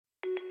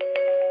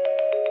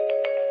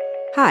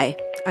Hi,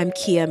 I'm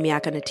Kia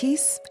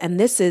Miakanatis, and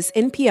this is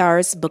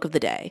NPR's Book of the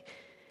Day.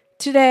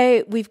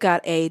 Today, we've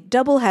got a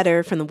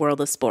doubleheader from the world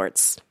of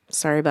sports.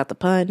 Sorry about the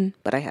pun,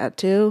 but I had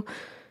to.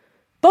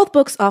 Both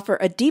books offer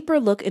a deeper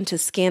look into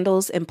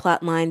scandals and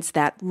plot lines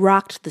that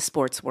rocked the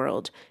sports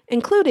world,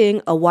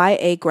 including a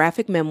YA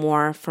graphic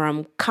memoir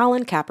from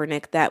Colin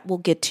Kaepernick that we'll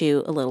get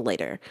to a little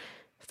later.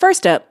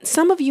 First up,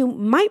 some of you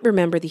might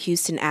remember the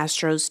Houston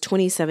Astros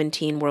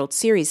 2017 World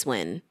Series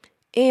win,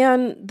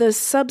 and the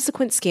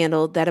subsequent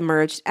scandal that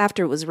emerged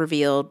after it was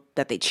revealed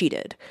that they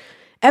cheated.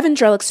 Evan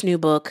Drellick's new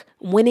book,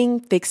 Winning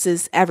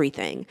Fixes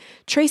Everything,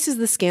 traces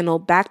the scandal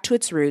back to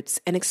its roots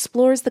and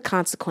explores the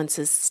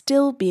consequences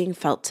still being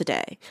felt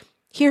today.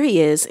 Here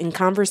he is in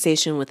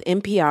conversation with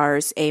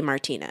NPR's A.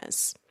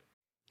 Martinez.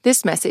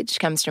 This message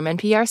comes from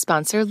NPR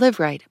sponsor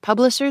LiveRight,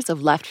 publishers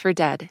of Left for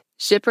Dead: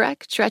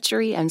 Shipwreck,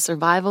 Treachery, and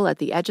Survival at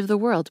the Edge of the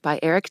World by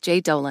Eric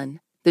J. Dolan.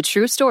 The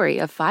true story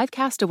of 5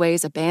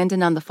 castaways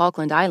abandoned on the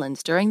Falkland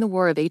Islands during the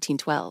War of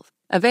 1812.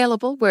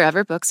 Available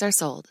wherever books are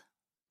sold.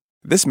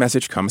 This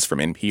message comes from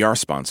NPR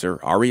sponsor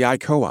REI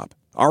Co-op.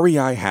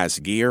 REI has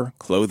gear,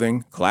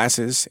 clothing,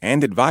 classes,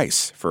 and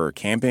advice for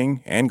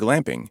camping and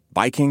glamping,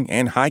 biking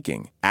and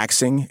hiking,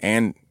 axing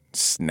and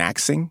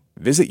snacksing.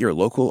 Visit your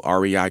local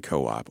REI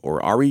Co-op or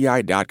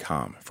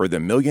rei.com for the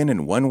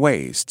 1,000,001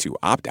 ways to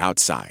opt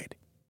outside.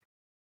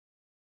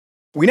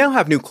 We now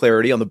have new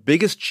clarity on the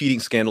biggest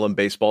cheating scandal in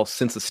baseball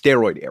since the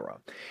steroid era.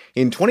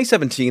 In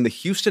 2017, the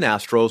Houston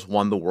Astros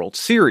won the World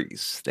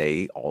Series.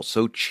 They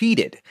also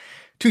cheated.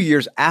 2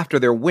 years after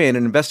their win,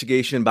 an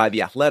investigation by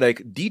The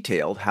Athletic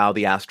detailed how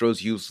the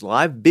Astros used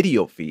live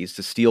video feeds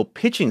to steal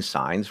pitching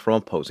signs from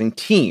opposing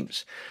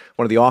teams.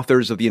 One of the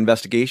authors of the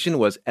investigation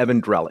was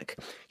Evan Drellick.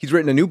 He's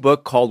written a new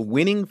book called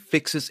Winning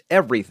Fixes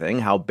Everything: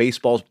 How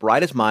Baseball's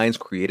Brightest Minds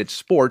Created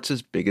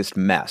Sports' Biggest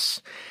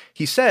Mess.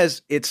 He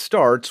says it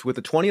starts with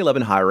the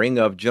 2011 hiring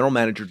of general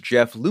manager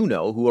Jeff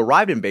Luhnow, who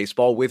arrived in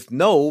baseball with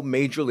no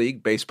Major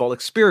League Baseball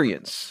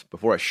experience.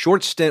 Before a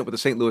short stint with the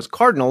St. Louis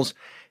Cardinals,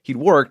 he'd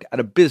worked at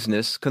a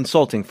business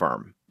consulting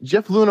firm.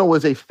 Jeff Luhnow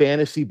was a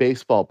fantasy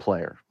baseball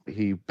player.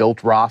 He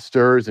built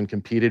rosters and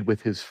competed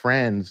with his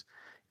friends.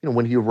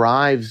 When he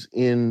arrives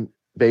in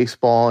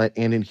baseball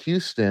and in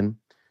Houston,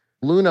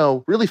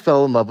 Luhnow really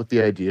fell in love with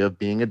the idea of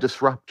being a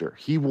disruptor.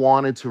 He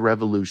wanted to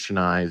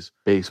revolutionize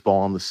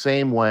baseball in the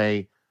same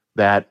way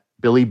that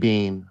Billy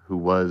Beane, who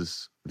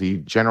was the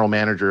general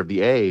manager of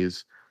the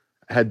A's,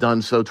 had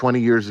done so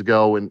 20 years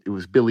ago, and it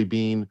was Billy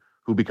Beane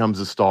who becomes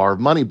the star of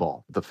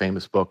Moneyball, the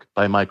famous book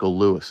by Michael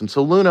Lewis. And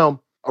so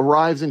Luhnow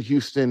arrives in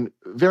Houston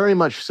very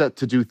much set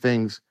to do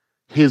things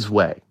his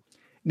way.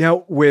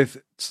 Now,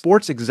 with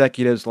sports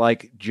executives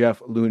like Jeff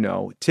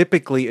Luhnow,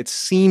 typically it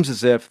seems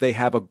as if they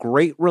have a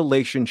great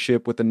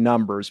relationship with the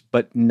numbers,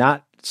 but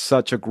not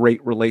such a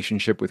great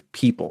relationship with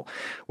people.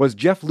 Was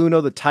Jeff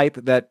Luhnow the type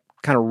that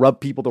kind of rubbed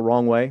people the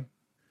wrong way?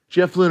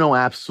 Jeff Luhnow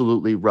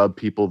absolutely rubbed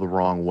people the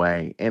wrong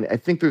way. And I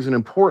think there's an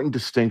important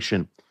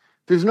distinction.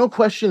 There's no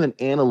question that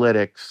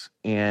analytics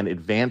and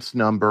advanced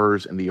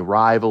numbers and the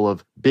arrival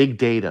of big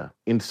data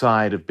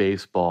inside of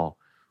baseball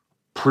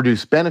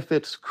produced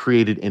benefits,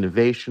 created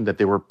innovation, that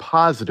there were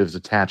positives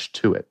attached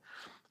to it.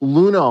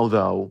 Luhnow,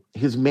 though,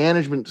 his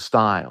management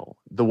style,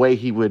 the way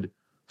he would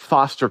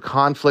foster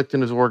conflict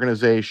in his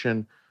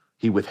organization,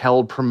 he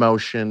withheld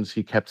promotions,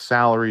 he kept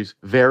salaries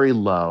very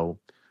low.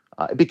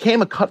 It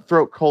became a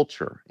cutthroat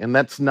culture, and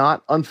that's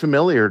not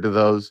unfamiliar to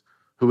those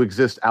who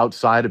exist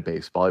outside of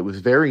baseball. It was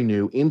very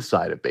new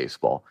inside of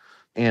baseball.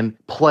 And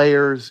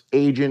players,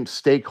 agents,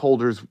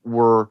 stakeholders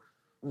were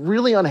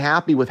really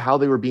unhappy with how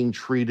they were being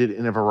treated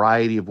in a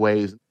variety of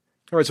ways.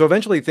 All right, so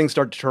eventually things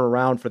start to turn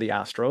around for the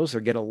Astros. They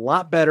get a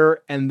lot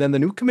better, and then the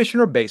new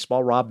commissioner of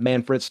baseball, Rob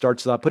Manfred,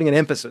 starts putting an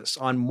emphasis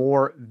on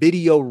more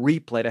video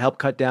replay to help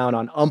cut down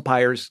on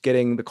umpires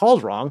getting the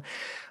calls wrong.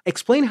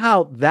 Explain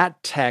how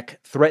that tech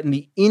threatened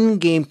the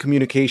in-game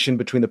communication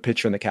between the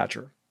pitcher and the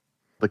catcher.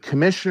 The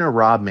commissioner,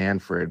 Rob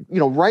Manfred,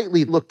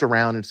 rightly looked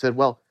around and said,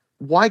 well,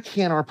 why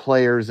can't our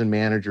players and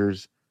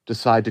managers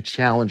decide to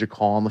challenge a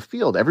call on the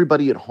field?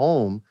 Everybody at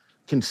home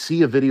can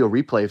see a video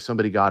replay if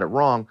somebody got it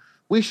wrong.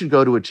 We should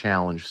go to a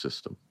challenge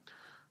system.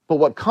 But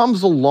what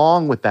comes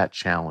along with that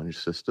challenge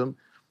system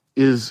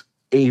is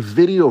a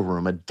video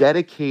room, a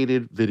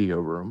dedicated video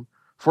room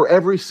for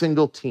every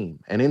single team.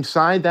 And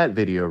inside that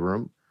video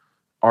room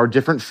are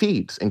different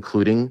feeds,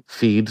 including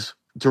feeds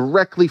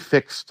directly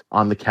fixed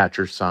on the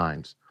catcher's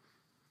signs.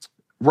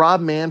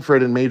 Rob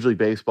Manfred and Major League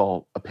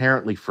Baseball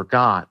apparently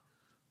forgot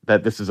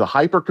that this is a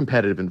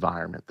hyper-competitive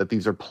environment, that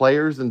these are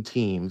players and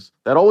teams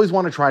that always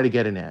want to try to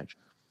get an edge.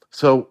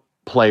 So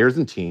players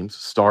and teams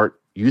start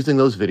using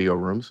those video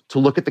rooms to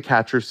look at the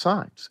catcher's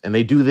signs, and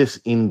they do this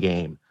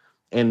in-game.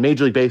 And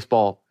Major League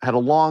Baseball had a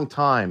long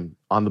time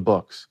on the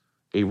books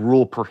a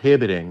rule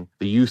prohibiting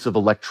the use of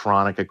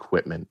electronic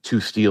equipment to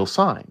steal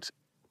signs.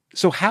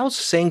 So how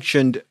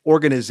sanctioned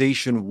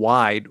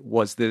organization-wide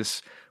was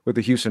this with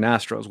the Houston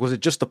Astros? Was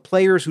it just the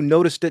players who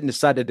noticed it and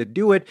decided to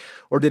do it,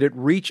 or did it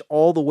reach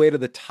all the way to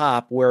the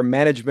top where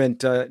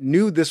management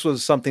knew this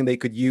was something they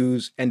could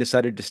use and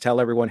decided to tell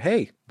everyone,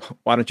 hey,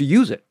 why don't you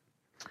use it?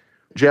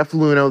 Jeff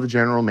Luhnow, the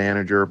general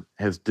manager,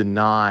 has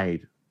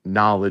denied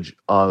knowledge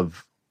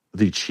of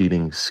the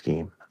cheating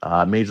scheme.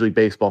 Major League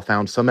Baseball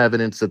found some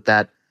evidence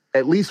that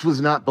at least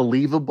was not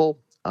believable.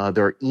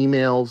 There are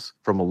emails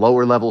from a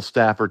lower-level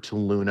staffer to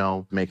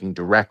Luhnow making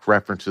direct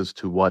references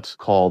to what's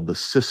called the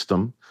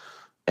system,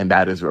 and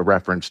that is a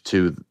reference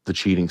to the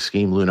cheating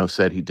scheme. Luhnow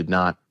said he did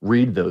not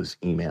read those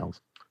emails.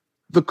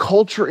 The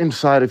culture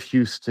inside of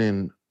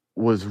Houston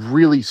was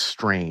really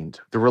strained.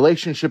 The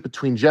relationship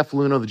between Jeff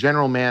Luhnow, the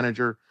general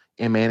manager,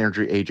 and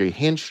manager A.J.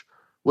 Hinch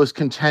was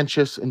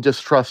contentious and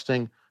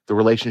distrusting. The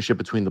relationship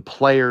between the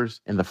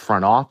players and the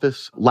front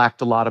office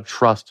lacked a lot of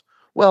trust.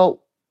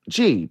 Well,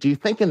 gee, do you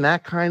think in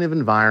that kind of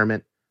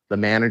environment, the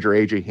manager,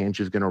 A.J. Hinch,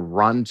 is going to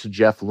run to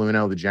Jeff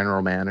Luhnow, the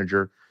general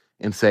manager,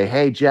 and say,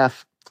 hey,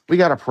 Jeff, we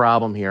got a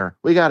problem here.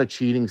 We got a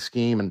cheating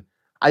scheme, and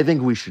I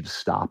think we should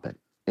stop it.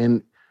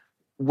 And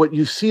what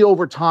you see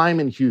over time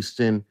in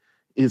Houston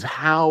is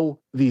how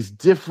these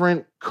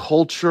different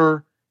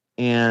culture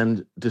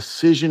and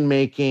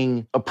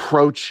decision-making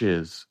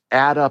approaches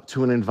add up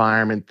to an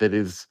environment that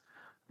is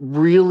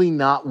really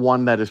not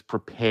one that is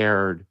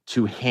prepared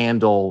to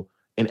handle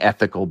an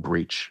ethical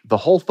breach. The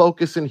whole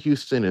focus in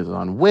Houston is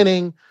on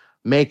winning,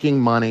 making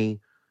money,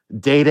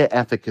 data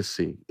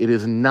efficacy. It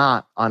is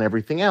not on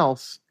everything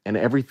else, and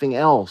everything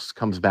else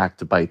comes back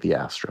to bite the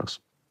Astros.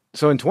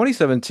 So in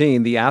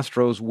 2017, the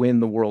Astros win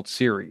the World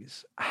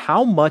Series.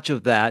 How much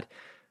of that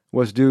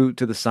was due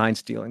to the sign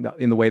stealing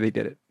in the way they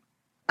did it?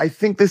 I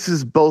think this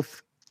is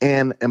both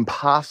an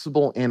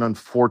impossible and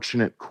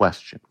unfortunate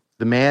question.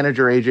 The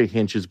manager, A.J.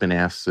 Hinch, has been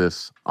asked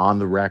this on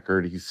the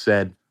record. He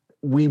said,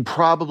 we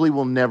probably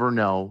will never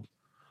know,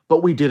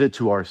 but we did it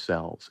to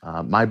ourselves.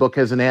 My book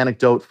has an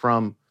anecdote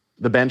from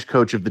the bench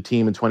coach of the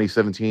team in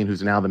 2017,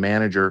 who's now the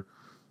manager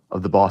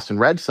of the Boston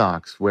Red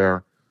Sox,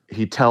 where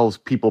he tells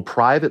people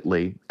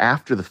privately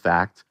after the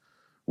fact,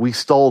 we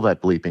stole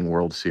that bleeping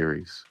World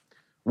Series.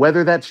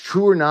 Whether that's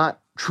true or not,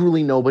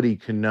 truly nobody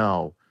can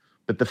know.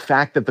 But the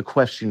fact that the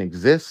question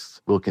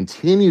exists, will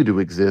continue to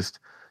exist,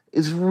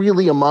 is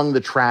really among the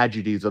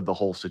tragedies of the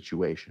whole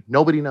situation.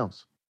 Nobody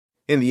knows.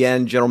 In the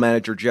end, general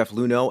manager Jeff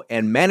Luhnow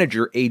and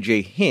manager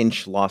A.J.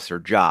 Hinch lost their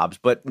jobs,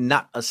 but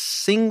not a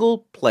single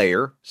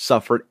player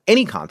suffered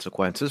any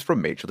consequences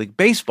from Major League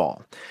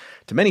Baseball.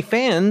 To many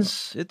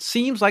fans, it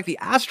seems like the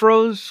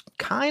Astros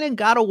kind of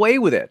got away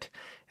with it.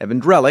 Evan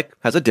Drellick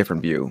has a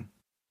different view.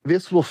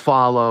 This will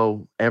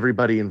follow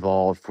everybody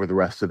involved for the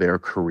rest of their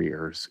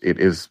careers. It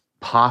is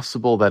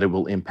possible that it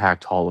will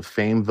impact Hall of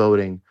Fame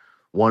voting.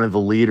 One of the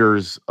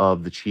leaders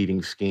of the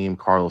cheating scheme,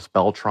 Carlos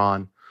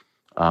Beltran,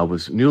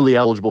 was newly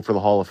eligible for the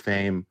Hall of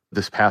Fame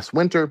this past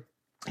winter.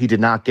 He did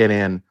not get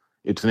in.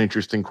 It's an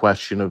interesting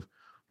question of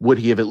would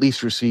he have at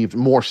least received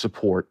more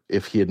support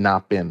if he had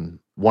not been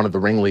one of the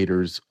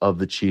ringleaders of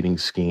the cheating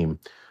scheme.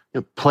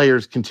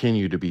 Players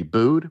continue to be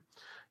booed.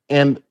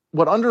 And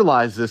what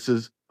underlies this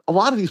is a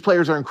lot of these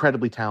players are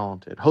incredibly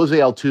talented. Jose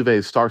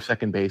Altuve, star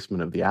second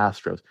baseman of the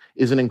Astros,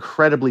 is an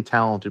incredibly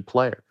talented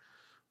player.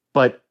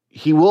 But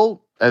he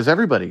will, as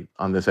everybody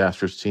on this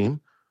Astros team,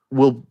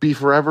 will be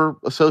forever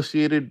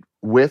associated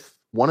with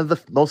one of the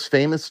most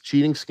famous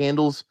cheating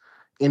scandals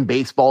in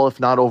baseball, if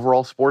not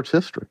overall sports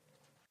history.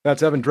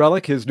 That's Evan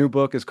Drellick. His new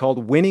book is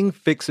called Winning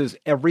Fixes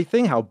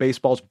Everything, How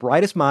Baseball's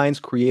Brightest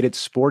Minds Created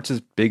Sports'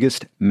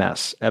 Biggest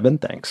Mess. Evan,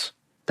 thanks.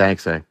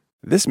 Thanks, A.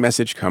 This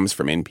message comes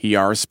from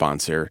NPR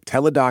sponsor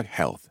Teladoc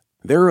Health.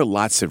 There are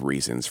lots of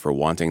reasons for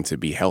wanting to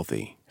be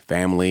healthy.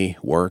 Family,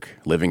 work,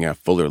 living a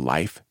fuller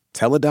life.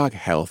 Teladoc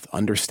Health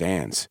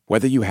understands.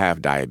 Whether you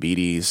have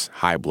diabetes,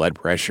 high blood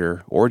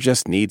pressure, or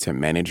just need to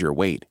manage your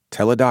weight,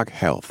 Teladoc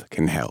Health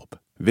can help.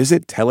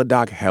 Visit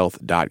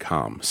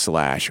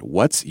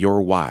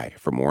teladochealth.com/whatsyourwhy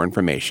for more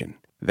information.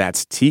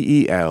 That's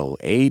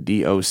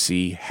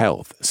TELADOC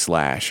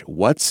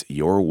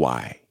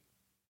health/whatsyourwhy.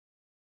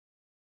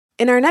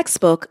 In our next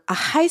book, a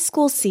high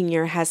school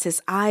senior has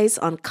his eyes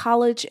on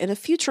college and a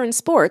future in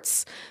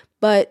sports,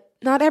 but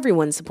not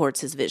everyone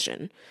supports his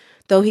vision.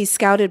 Though he's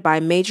scouted by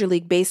Major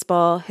League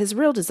Baseball, his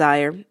real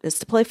desire is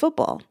to play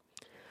football.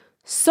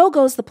 So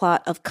goes the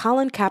plot of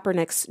Colin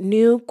Kaepernick's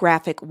new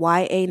graphic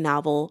YA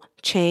novel,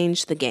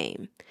 Change the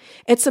Game.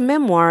 It's a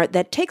memoir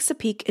that takes a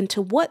peek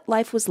into what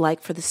life was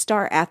like for the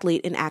star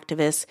athlete and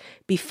activist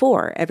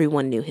before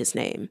everyone knew his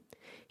name.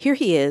 Here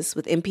he is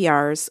with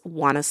NPR's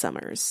Juana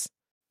Summers.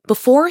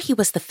 Before he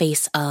was the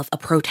face of a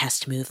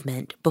protest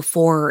movement,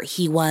 before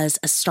he was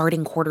a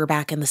starting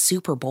quarterback in the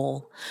Super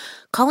Bowl,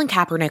 Colin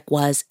Kaepernick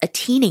was a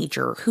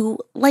teenager who,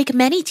 like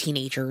many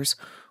teenagers,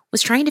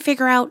 was trying to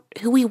figure out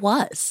who he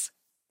was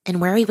and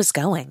where he was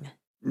going.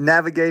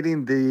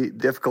 Navigating the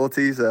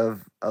difficulties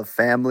of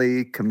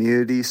family,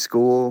 community,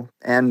 school,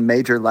 and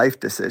major life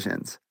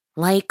decisions.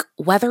 Like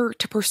whether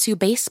to pursue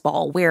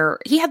baseball, where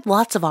he had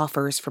lots of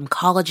offers from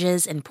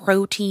colleges and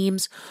pro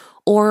teams,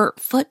 or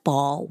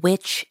football,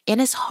 which, in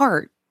his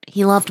heart,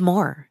 he loved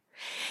more.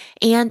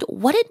 and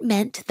what it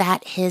meant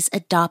that his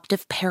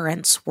adoptive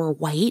parents were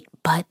white,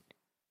 but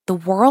the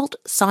world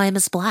saw him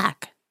as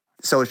Black.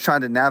 So it's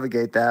trying to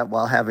navigate that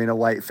while having a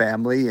white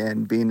family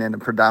and being in a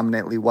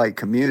predominantly white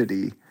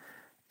community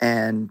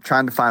and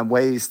trying to find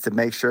ways to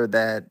make sure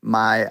that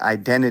my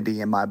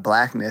identity and my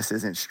Blackness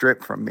isn't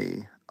stripped from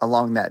me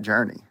along that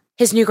journey.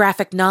 His new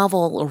graphic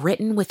novel,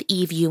 written with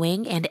Eve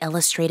Ewing and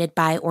illustrated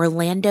by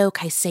Orlando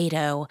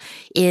Caicedo,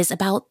 is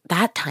about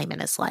that time in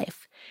his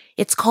life.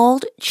 It's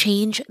called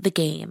Change the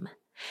Game.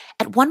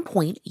 At one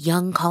point,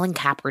 young Colin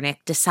Kaepernick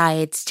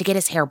decides to get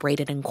his hair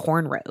braided in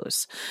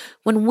cornrows.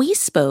 When we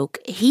spoke,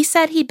 he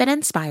said he'd been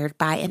inspired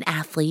by an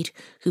athlete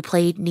who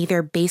played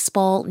neither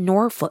baseball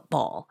nor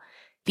football,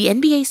 the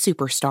NBA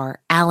superstar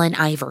Allen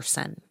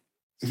Iverson.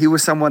 He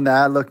was someone that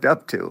I looked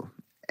up to,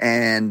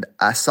 and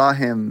I saw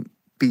him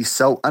be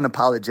so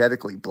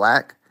unapologetically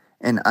Black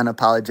and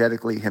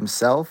unapologetically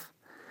himself.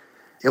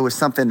 It was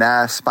something that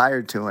I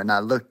aspired to, and I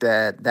looked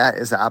at that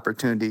as an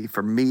opportunity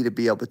for me to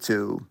be able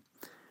to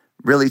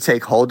really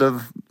take hold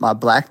of my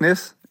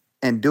Blackness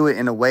and do it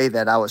in a way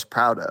that I was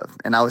proud of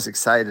and I was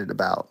excited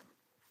about.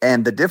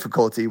 And the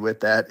difficulty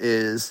with that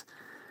is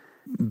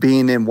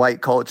being in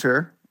white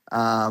culture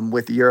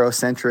with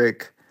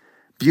Eurocentric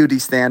beauty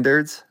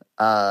standards,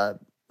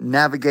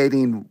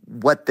 navigating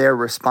what their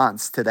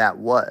response to that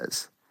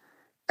was.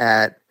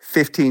 At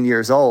 15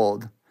 years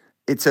old,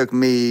 it took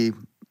me,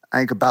 I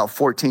think, about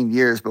 14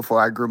 years before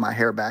I grew my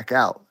hair back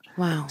out.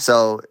 Wow.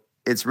 So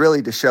it's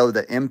really to show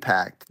the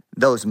impact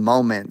those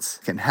moments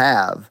can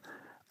have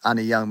on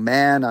a young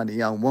man, on a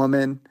young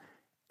woman,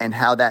 and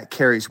how that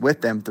carries with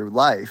them through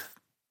life.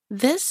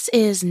 This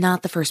is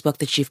not the first book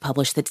that you've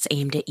published that's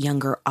aimed at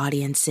younger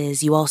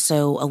audiences. You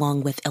also,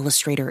 along with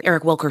illustrator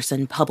Eric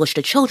Wilkerson, published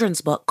a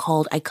children's book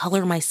called I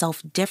Color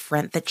Myself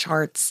Different that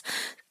charts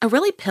a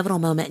really pivotal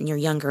moment in your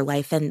younger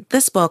life. And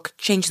this book,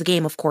 Change the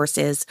Game, of course,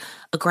 is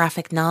a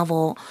graphic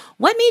novel.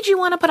 What made you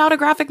want to put out a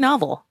graphic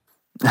novel?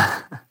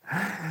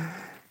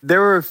 There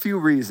were a few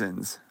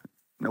reasons.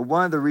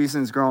 One of the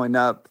reasons growing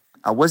up,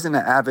 I wasn't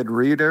an avid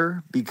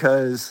reader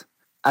because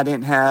I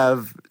didn't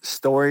have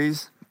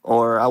stories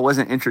or I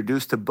wasn't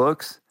introduced to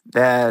books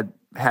that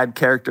had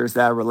characters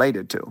that I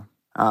related to.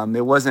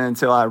 It wasn't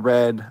until I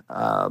read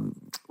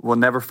We'll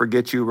Never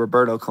Forget You,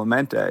 Roberto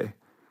Clemente,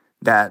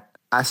 that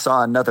I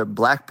saw another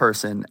Black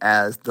person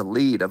as the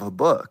lead of a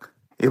book.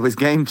 It was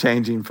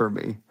game-changing for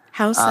me.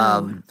 How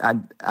so?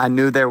 I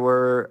knew there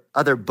were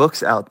other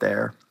books out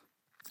there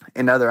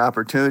and other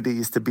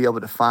opportunities to be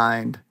able to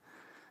find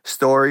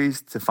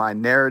stories, to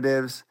find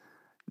narratives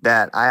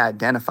that I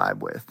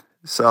identified with.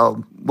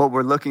 So what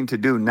we're looking to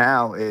do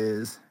now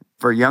is,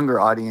 for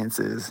younger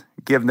audiences,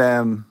 give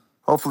them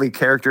hopefully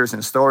characters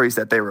and stories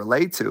that they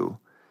relate to,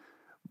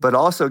 but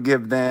also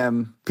give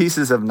them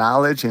pieces of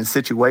knowledge and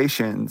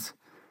situations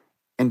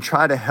and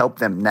try to help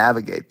them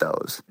navigate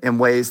those in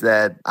ways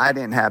that I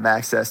didn't have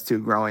access to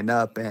growing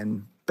up,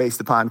 and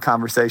based upon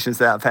conversations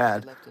that I've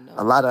had,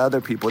 a lot of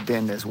other people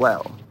didn't as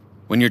well.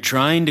 When you're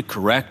trying to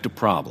correct a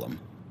problem,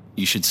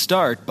 you should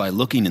start by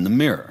looking in the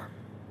mirror.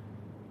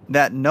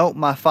 That note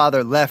my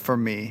father left for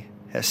me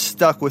has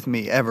stuck with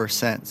me ever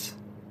since.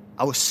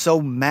 I was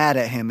so mad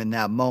at him in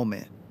that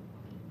moment.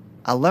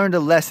 I learned a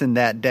lesson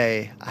that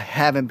day I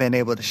haven't been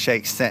able to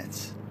shake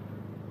since.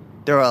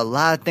 There are a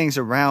lot of things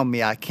around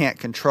me I can't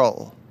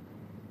control,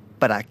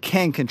 but I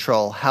can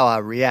control how I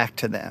react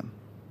to them,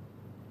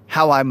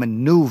 how I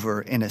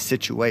maneuver in a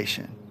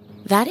situation.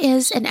 That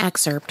is an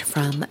excerpt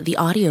from the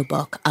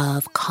audiobook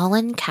of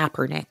Colin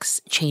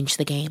Kaepernick's Change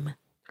the Game.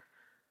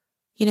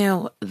 You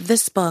know,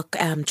 this book,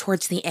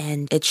 towards the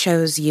end, it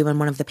shows you in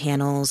one of the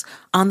panels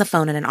on the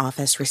phone in an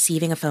office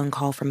receiving a phone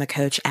call from the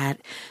coach at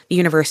the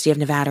University of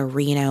Nevada,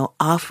 Reno,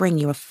 offering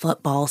you a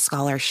football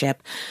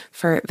scholarship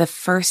for the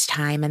first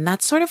time. And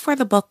that's sort of where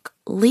the book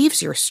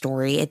leaves your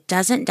story. It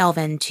doesn't delve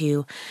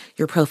into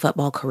your pro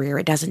football career.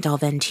 It doesn't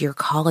delve into your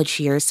college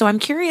years. So I'm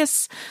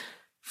curious,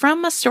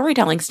 from a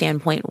storytelling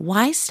standpoint,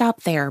 why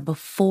stop there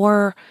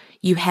before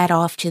you head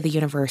off to the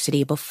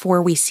university,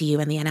 before we see you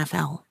in the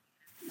NFL?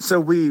 So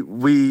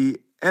we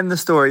end the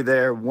story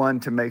there,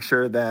 one, to make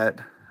sure that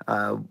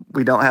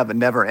we don't have a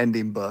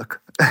never-ending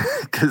book,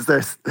 because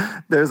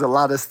there's a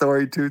lot of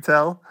story to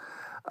tell.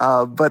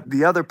 But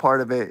the other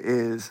part of it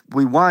is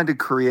we wanted to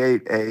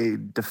create a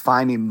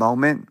defining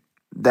moment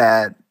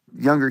that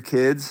younger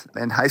kids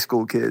and high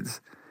school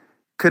kids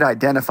could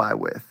identify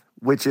with,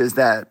 which is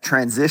that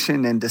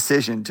transition and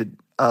decision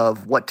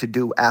of what to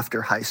do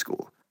after high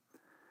school.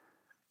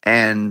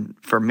 And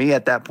for me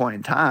at that point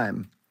in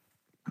time,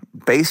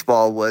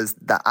 baseball was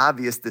the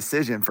obvious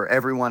decision for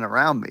everyone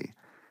around me.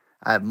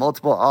 I had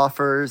multiple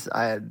offers.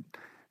 I had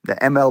the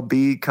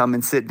MLB come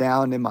and sit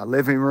down in my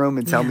living room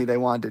and tell me they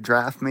wanted to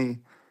draft me.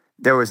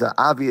 There was an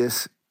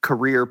obvious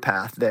career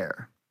path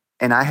there.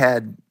 And I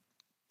had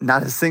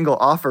not a single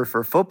offer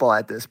for football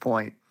at this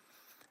point,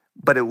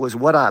 but it was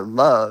what I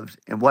loved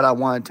and what I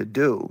wanted to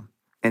do,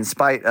 in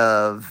spite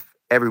of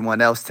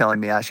everyone else telling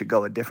me I should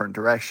go a different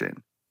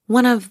direction.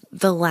 One of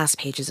the last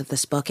pages of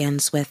this book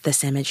ends with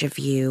this image of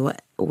you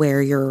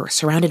where you're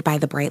surrounded by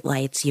the bright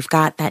lights. You've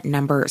got that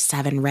number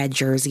 7 red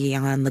jersey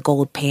on, the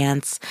gold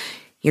pants.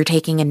 You're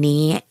taking a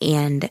knee,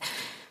 and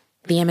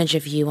the image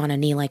of you on a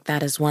knee like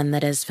that is one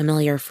that is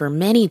familiar for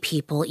many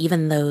people,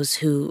 even those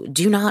who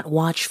do not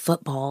watch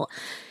football.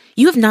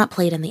 You have not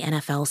played in the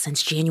NFL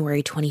since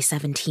January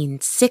 2017,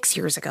 6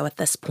 years ago at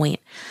this point.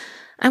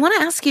 I want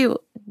to ask you,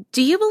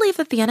 do you believe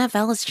that the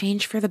NFL has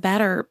changed for the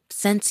better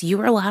since you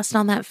were last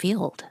on that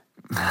field?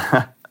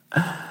 I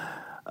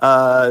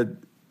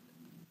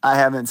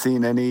haven't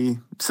seen any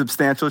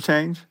substantial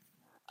change.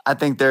 I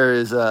think there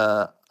is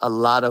a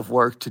lot of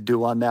work to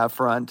do on that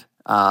front.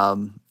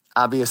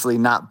 Obviously,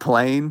 not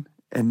playing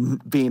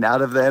and being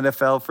out of the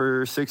NFL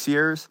for 6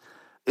 years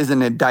is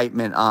an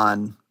indictment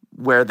on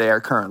where they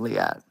are currently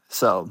at.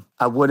 So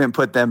I wouldn't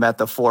put them at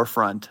the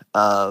forefront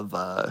of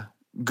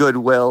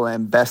goodwill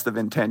and best of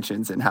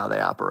intentions in how they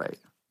operate.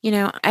 You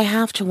know, I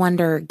have to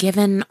wonder,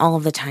 given all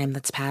of the time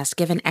that's passed,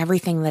 given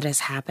everything that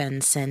has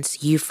happened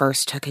since you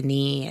first took a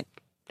knee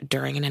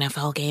during an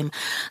NFL game,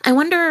 I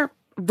wonder,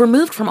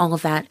 removed from all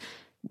of that,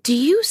 do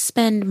you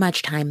spend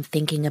much time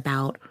thinking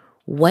about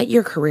what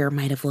your career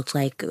might have looked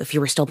like if you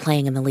were still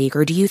playing in the league?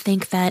 Or do you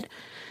think that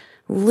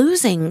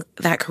losing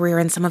that career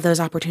and some of those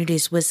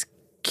opportunities was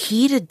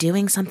key to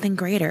doing something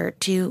greater,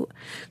 to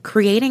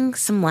creating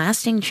some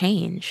lasting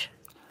change?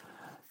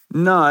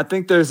 No, I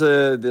think there's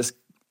this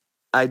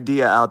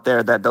idea out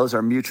there that those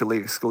are mutually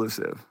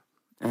exclusive,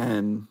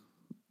 and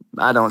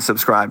I don't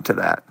subscribe to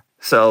that.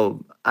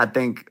 So I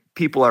think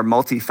people are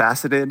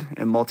multifaceted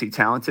and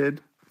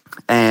multi-talented,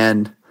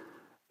 and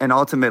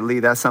ultimately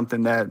that's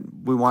something that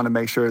we want to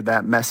make sure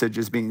that message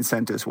is being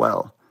sent as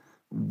well.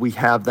 We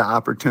have the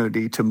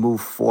opportunity to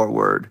move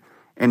forward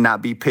and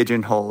not be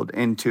pigeonholed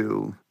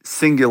into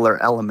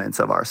singular elements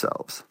of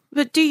ourselves.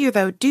 But do you,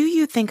 though? Do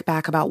you think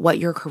back about what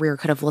your career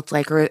could have looked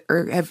like, or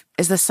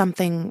is this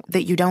something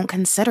that you don't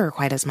consider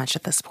quite as much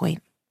at this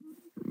point?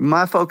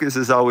 My focus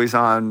is always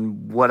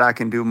on what I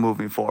can do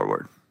moving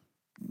forward.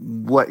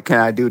 What can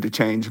I do to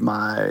change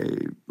my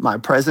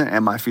present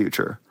and my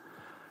future?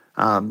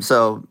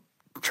 So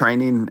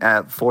training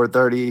at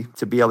 4:30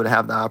 to be able to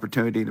have the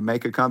opportunity to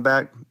make a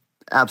comeback,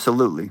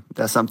 absolutely.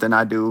 That's something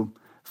I do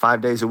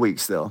 5 days a week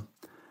still.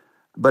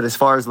 But as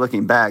far as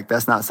looking back,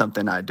 that's not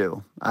something I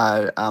do.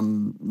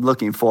 I'm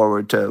looking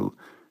forward to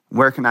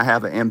where can I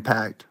have an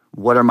impact?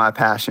 What are my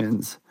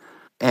passions?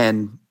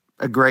 And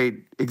a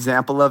great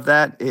example of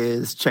that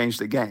is Change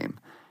the Game.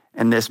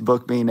 And this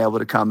book being able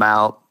to come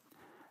out,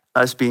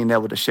 us being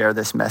able to share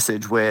this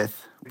message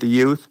with the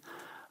youth,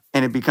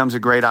 and it becomes a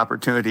great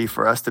opportunity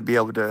for us to be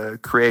able to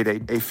create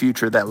a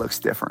future that looks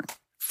different.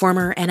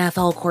 Former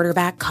NFL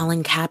quarterback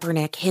Colin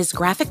Kaepernick, his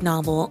graphic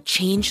novel,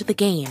 Change the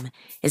Game,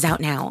 is out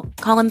now.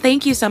 Colin,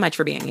 thank you so much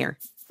for being here.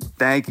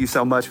 Thank you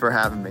so much for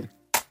having me.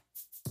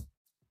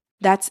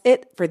 That's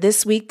it for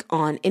this week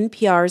on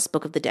NPR's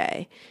Book of the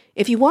Day.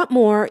 If you want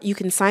more, you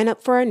can sign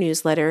up for our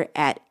newsletter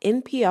at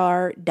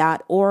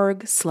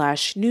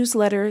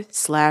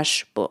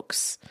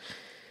npr.org/newsletter/books.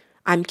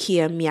 I'm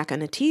Kia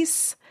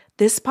Miakanatis.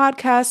 This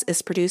podcast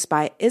is produced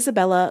by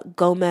Isabella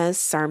Gomez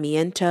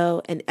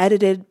Sarmiento and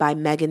edited by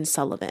Megan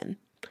Sullivan.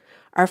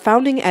 Our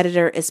founding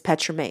editor is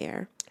Petra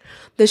Mayer.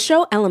 The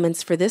show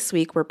elements for this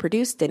week were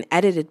produced and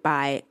edited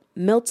by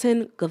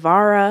Milton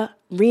Guevara,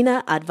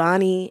 Rena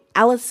Advani,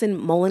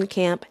 Allison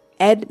Molenkamp,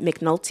 Ed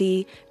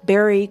McNulty,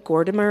 Barry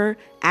Gordimer,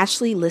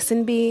 Ashley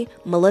Listenby,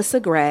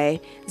 Melissa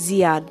Gray,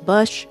 Ziad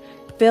Bush,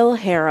 Phil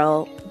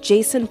Harrell,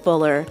 Jason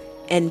Fuller,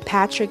 and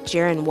Patrick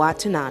Jaron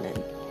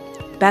Watananen.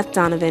 Beth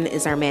Donovan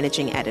is our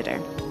managing editor.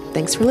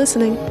 Thanks for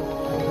listening.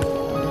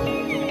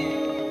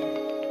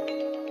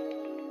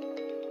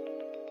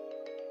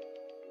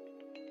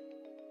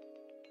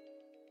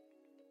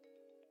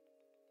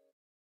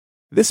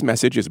 This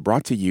message is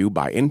brought to you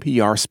by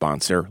NPR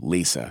sponsor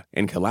Lisa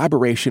in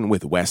collaboration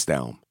with West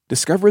Elm.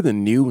 Discover the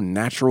new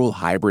natural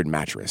hybrid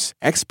mattress,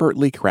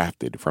 expertly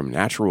crafted from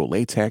natural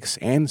latex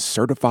and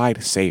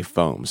certified safe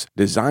foams,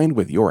 designed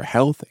with your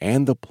health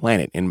and the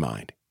planet in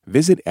mind.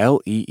 Visit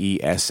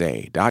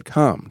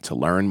leesa.com to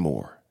learn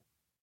more.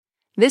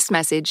 This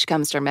message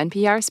comes from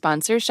NPR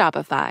sponsor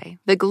Shopify,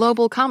 the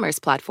global commerce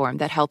platform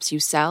that helps you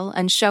sell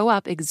and show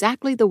up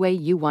exactly the way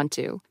you want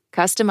to.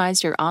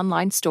 Customize your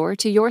online store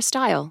to your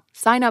style.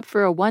 Sign up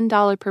for a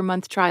 $1 per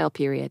month trial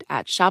period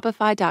at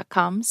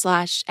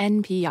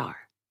shopify.com/NPR.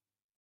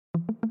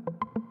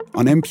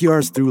 On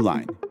NPR's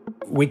Throughline.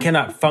 We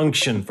cannot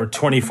function for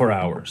 24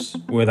 hours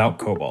without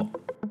cobalt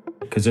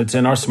because it's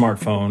in our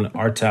smartphone,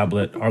 our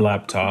tablet, our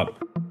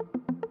laptop.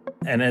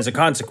 And as a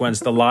consequence,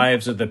 the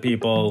lives of the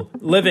people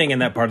living in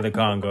that part of the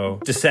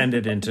Congo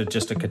descended into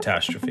just a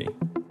catastrophe.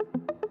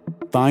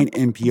 Find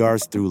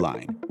NPR's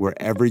Throughline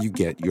wherever you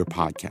get your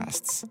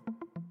podcasts.